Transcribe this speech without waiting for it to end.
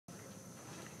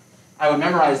I would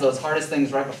memorize those hardest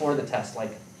things right before the test,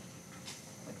 like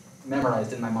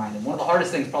memorized in my mind. And one of the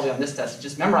hardest things probably on this test is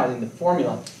just memorizing the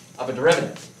formula of a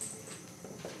derivative.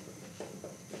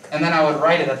 And then I would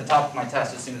write it at the top of my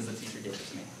test as soon as the teacher gave it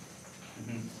to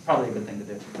me. Probably a good thing to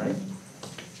do, right?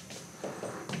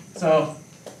 So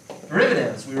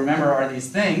derivatives, we remember, are these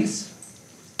things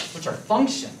which are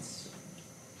functions.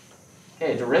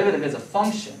 Okay, a derivative is a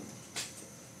function.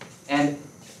 And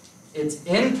its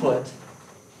input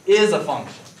is a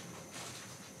function.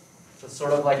 So it's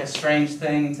sort of like a strange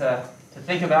thing to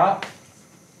think about.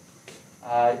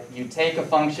 You take a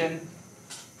function,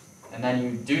 and then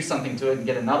you do something to it and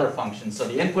get another function. So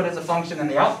the input is a function and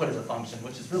the output is a function,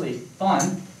 which is really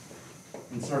fun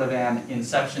in sort of an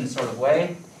inception sort of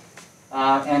way.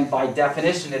 And by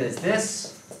definition, it is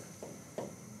this.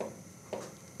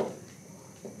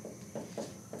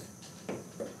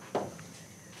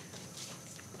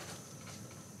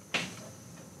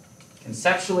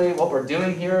 Conceptually, what we're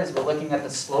doing here is we're looking at the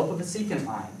slope of a secant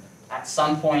line at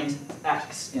some point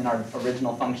x in our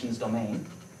original functions domain.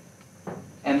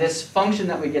 And this function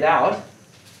that we get out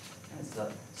is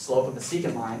the slope of the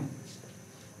secant line.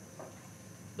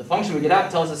 The function we get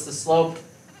out tells us the slope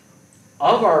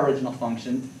of our original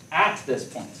function at this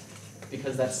point.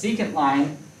 Because that secant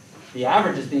line, the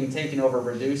average is being taken over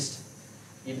reduced,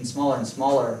 even smaller and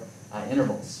smaller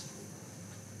intervals.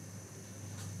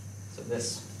 So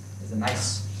this is a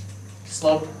nice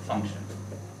slope function.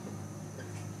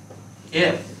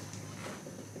 If,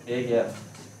 big if,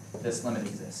 this limit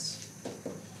exists.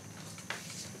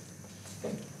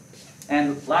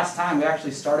 And last time we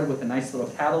actually started with a nice little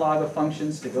catalog of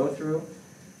functions to go through,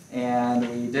 and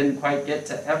we didn't quite get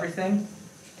to everything,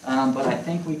 but I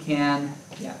think we can,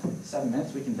 7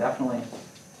 minutes, we can definitely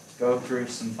go through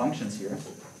some functions here.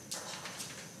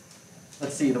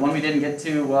 Let's see, the one we didn't get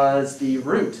to was the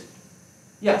root.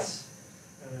 Yes?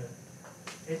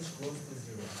 H goes to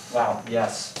 0. Wow,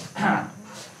 yes.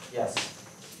 Yes.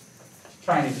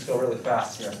 Trying to just go really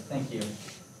fast here. Thank you.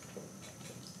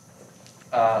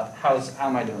 How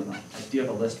am I doing? Do you have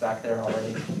a list back there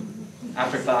already?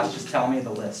 After class, just tell me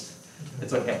the list.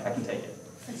 It's okay, I can take it.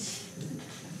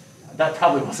 That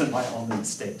probably wasn't my only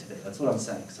mistake today. That's what I'm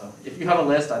saying. So if you have a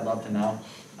list, I'd love to know.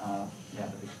 Yeah,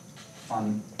 it'd be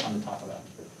fun to talk about.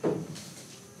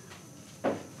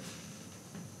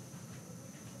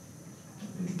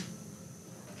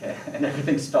 Okay, and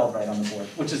everything's spelled right on the board,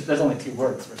 which is, there's only 2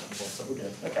 words for example, so we're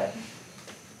good. Okay,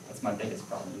 that's my biggest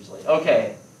problem usually.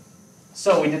 Okay,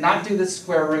 so we did not do the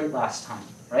square root last time,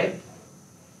 right?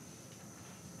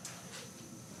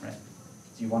 Right.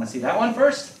 Do you want to see that one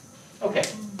first? Okay.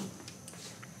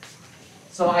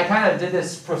 So I kind of did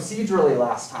this procedurally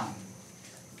last time.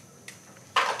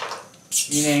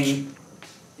 Meaning,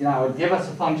 I would give us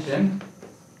a function.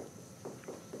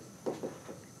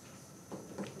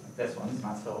 This one's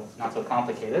not so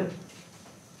complicated.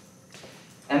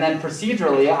 And then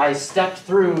procedurally, I stepped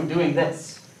through doing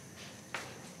this.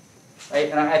 Right?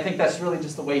 And I think that's really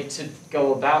just the way to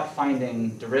go about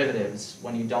finding derivatives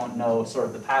when you don't know sort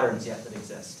of the patterns yet that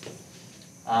exist.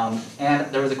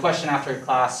 And there was a question after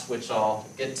class, which I'll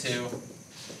get to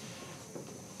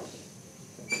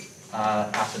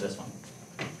after this one.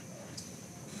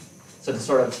 So to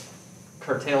sort of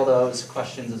curtail those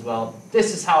questions as well,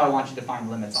 this is how I want you to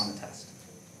find limits on the test.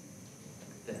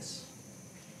 This.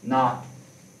 Not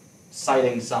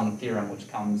citing some theorem which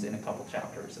comes in a couple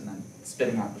chapters and then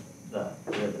spitting out the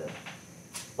derivative.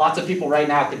 Lots of people right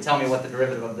now could tell me what the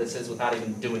derivative of this is without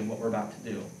even doing what we're about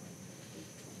to do.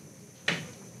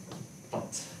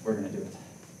 But we're going to do it.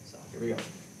 So here we go.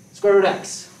 Square root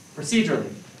x.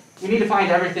 Procedurally, we need to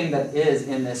find everything that is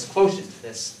in this quotient,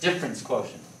 this difference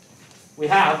quotient. We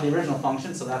have the original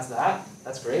function, so that's that.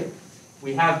 That's great.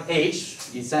 We have h,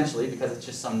 essentially, because it's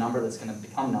just some number that's going to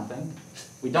become nothing.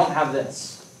 We don't have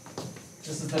this.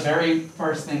 This is the very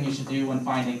first thing you should do when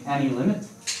finding any limit,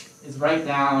 is write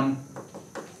down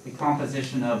the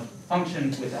composition of function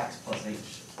with x plus h.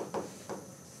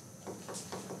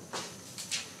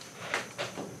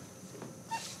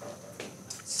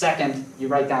 Second, you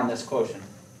write down this quotient.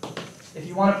 If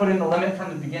you want to put in the limit from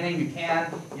the beginning, you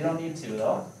can. You don't need to,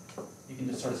 though. You can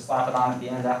just sort of slap it on at the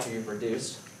end after you've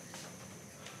reduced.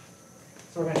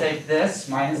 So we're going to take this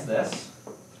minus this,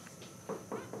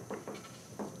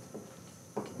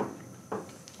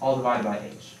 all divided by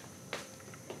h.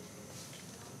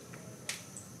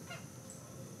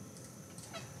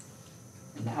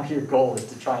 And now your goal is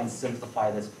to try and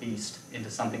simplify this beast into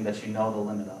something that you know the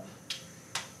limit of.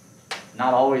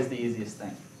 Not always the easiest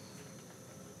thing.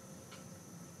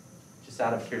 Just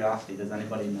out of curiosity, does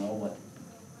anybody know what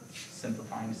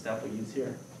simplifying step we use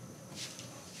here?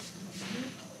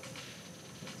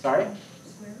 Sorry?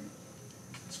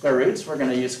 Square roots. We're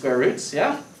going to use square roots.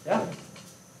 Yeah? Yeah.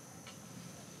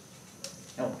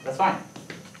 No, that's fine.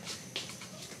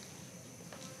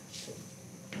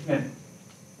 I'm going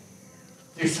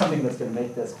to do something that's going to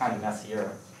make this kind of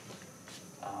messier.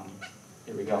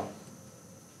 Here we go.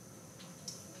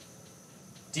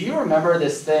 Do you remember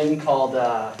this thing called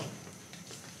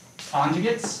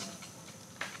conjugates?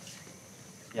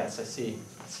 Yes, I see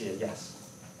it, yes.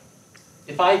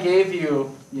 If I gave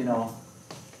you,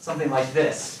 something like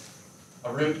this,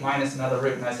 a root minus another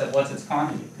root, and I said, what's its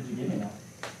conjugate? Could you give me that?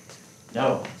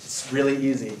 No, it's really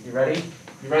easy. You ready?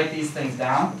 You write these things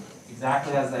down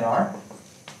exactly as they are.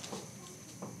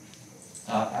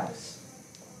 X.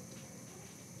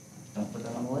 Don't put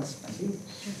that on the list, thank you.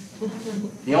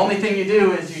 The only thing you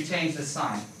do is you change the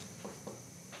sign.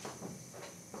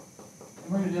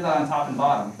 And we're going to do that on top and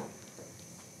bottom.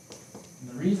 And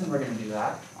the reason we're going to do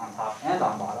that on top and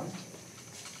on bottom,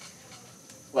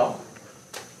 well,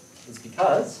 is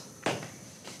because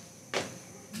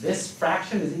this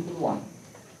fraction is equal to 1.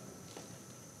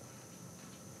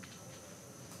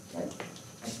 Right?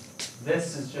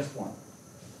 This is just 1.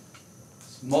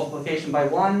 Multiplication by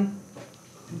 1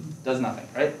 does nothing,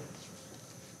 right?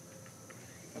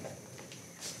 Okay.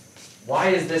 Why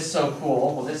is this so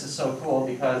cool? Well, this is so cool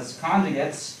because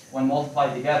conjugates, when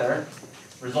multiplied together,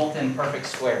 result in perfect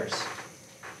squares.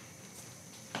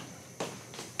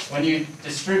 When you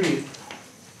distribute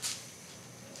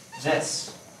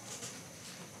this,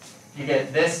 you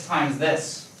get this times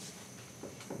this,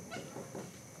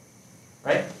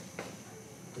 right?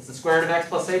 It's the square root of x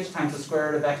plus h times the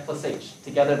square root of x plus h.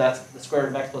 Together, that's the square root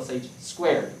of x plus h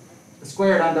squared. The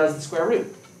squared undoes the square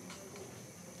root.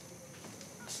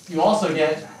 You also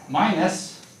get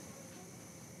minus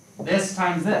this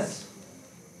times this.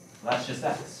 That's just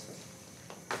x.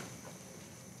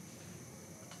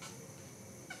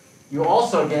 You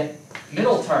also get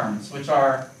middle terms, which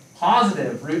are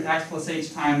positive root x plus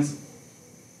h times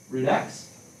root x.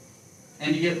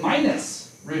 And you get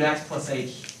minus root x plus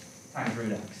h times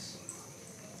root x.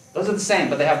 Those are the same,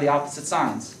 but they have the opposite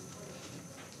signs.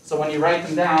 So when you write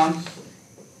them down,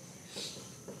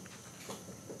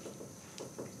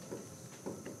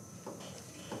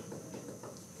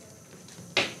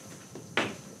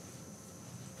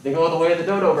 they go the way of the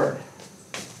dodo bird.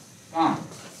 Come on.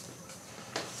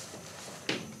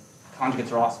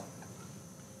 Conjugates are awesome.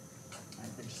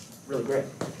 They're just really great.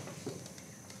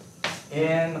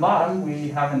 In the bottom, we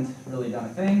haven't really done a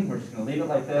thing. We're just going to leave it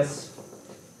like this.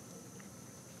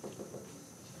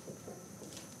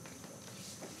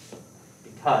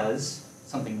 Because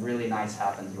something really nice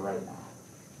happens right now.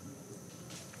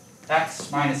 X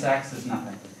minus x is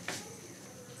nothing.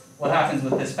 What happens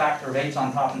with this factor of h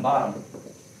on top and bottom?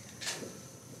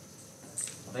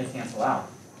 Well, they cancel out.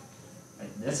 Right?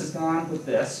 This is gone with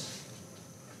this.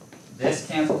 This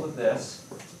cancels with this.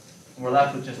 And we're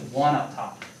left with just 1 up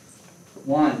top.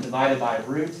 1 divided by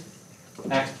root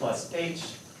x plus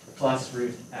h plus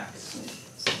root x.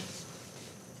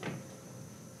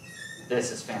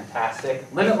 This is fantastic.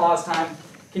 Limit laws time.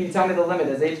 Can you tell me the limit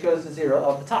as h goes to 0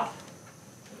 of the top?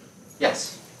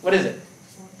 Yes. What is it?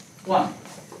 1.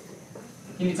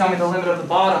 Can you tell me the limit of the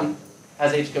bottom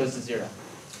as h goes to 0?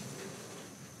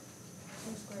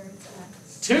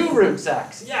 2 roots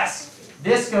x. Yes.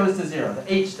 This goes to 0.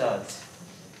 The h does.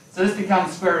 So this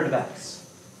becomes square root of x.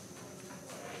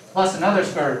 Plus another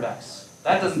square root of x.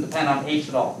 That doesn't depend on h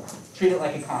at all. Treat it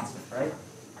like a constant, right?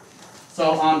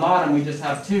 So on bottom, we just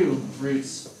have 2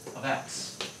 roots of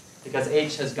x, because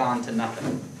h has gone to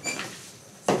nothing.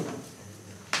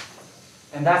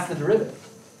 And that's the derivative.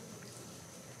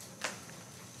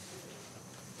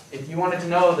 If you wanted to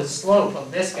know the slope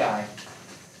of this guy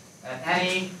at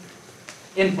any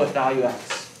input value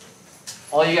x,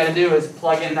 all you got to do is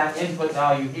plug in that input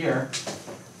value here,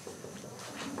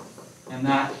 and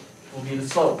that will be the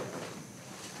slope.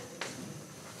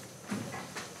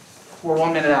 We're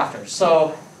 1 minute after.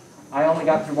 So I only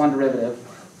got through one derivative.